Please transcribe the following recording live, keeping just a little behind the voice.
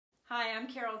Hi, I'm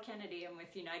Carol Kennedy. I'm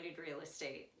with United Real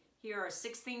Estate. Here are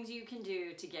 6 things you can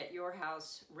do to get your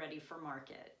house ready for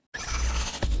market.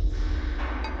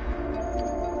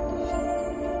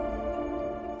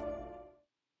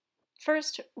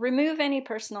 First, remove any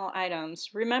personal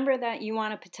items. Remember that you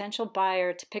want a potential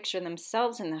buyer to picture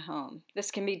themselves in the home. This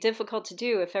can be difficult to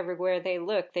do if everywhere they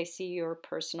look they see your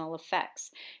personal effects.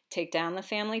 Take down the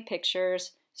family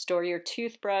pictures. Store your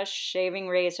toothbrush, shaving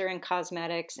razor, and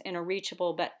cosmetics in a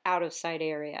reachable but out-of-sight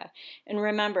area. And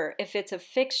remember, if it's a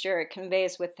fixture, it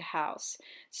conveys with the house.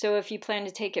 So if you plan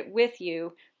to take it with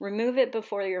you, remove it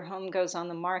before your home goes on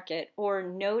the market, or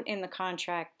note in the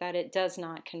contract that it does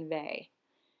not convey.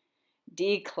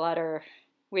 Declutter.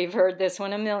 We've heard this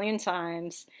one a million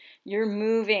times. You're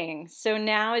moving, so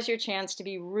now is your chance to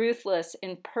be ruthless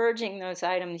in purging those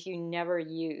items you never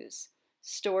use.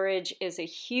 Storage is a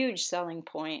huge selling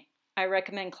point. I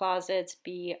recommend closets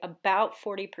be about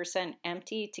 40%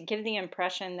 empty to give the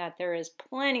impression that there is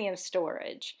plenty of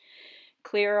storage.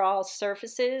 Clear all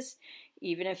surfaces.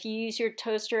 Even if you use your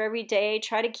toaster every day,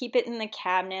 try to keep it in the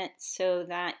cabinet so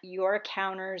that your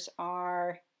counters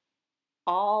are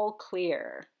all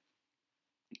clear.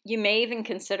 You may even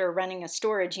consider renting a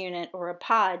storage unit or a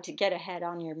pod to get ahead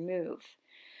on your move.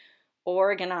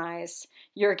 Organize.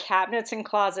 Your cabinets and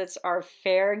closets are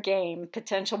fair game.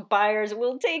 Potential buyers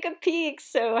will take a peek,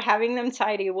 so having them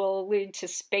tidy will allude to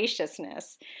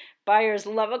spaciousness. Buyers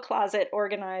love a closet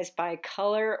organized by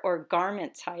color or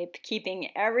garment type. Keeping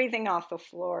everything off the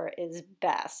floor is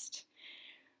best.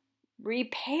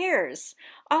 Repairs.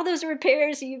 All those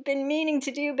repairs you've been meaning to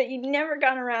do but you never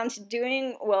got around to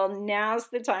doing, well, now's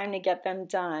the time to get them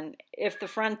done. If the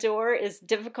front door is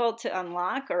difficult to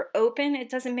unlock or open, it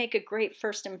doesn't make a great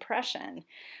first impression.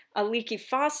 A leaky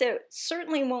faucet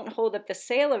certainly won't hold up the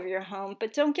sale of your home,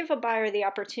 but don't give a buyer the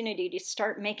opportunity to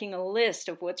start making a list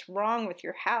of what's wrong with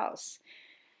your house.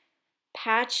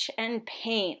 Patch and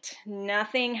paint.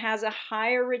 Nothing has a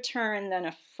higher return than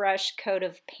a fresh coat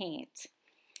of paint.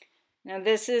 Now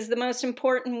this is the most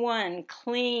important one,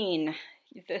 clean.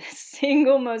 The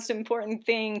single most important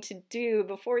thing to do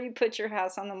before you put your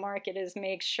house on the market is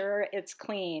make sure it's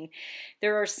clean.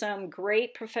 There are some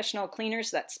great professional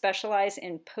cleaners that specialize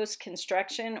in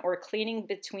post-construction or cleaning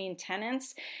between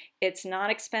tenants. It's not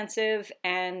expensive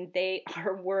and they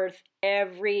are worth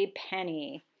every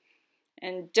penny.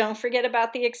 And don't forget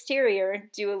about the exterior.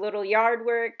 Do a little yard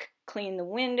work, clean the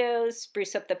windows,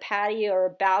 spruce up the patio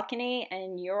or balcony,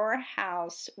 and your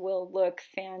house will look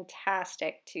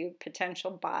fantastic to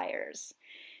potential buyers.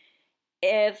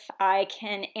 If I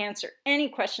can answer any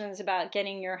questions about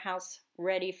getting your house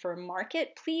ready for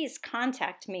market, please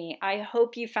contact me. I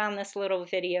hope you found this little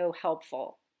video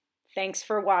helpful. Thanks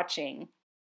for watching.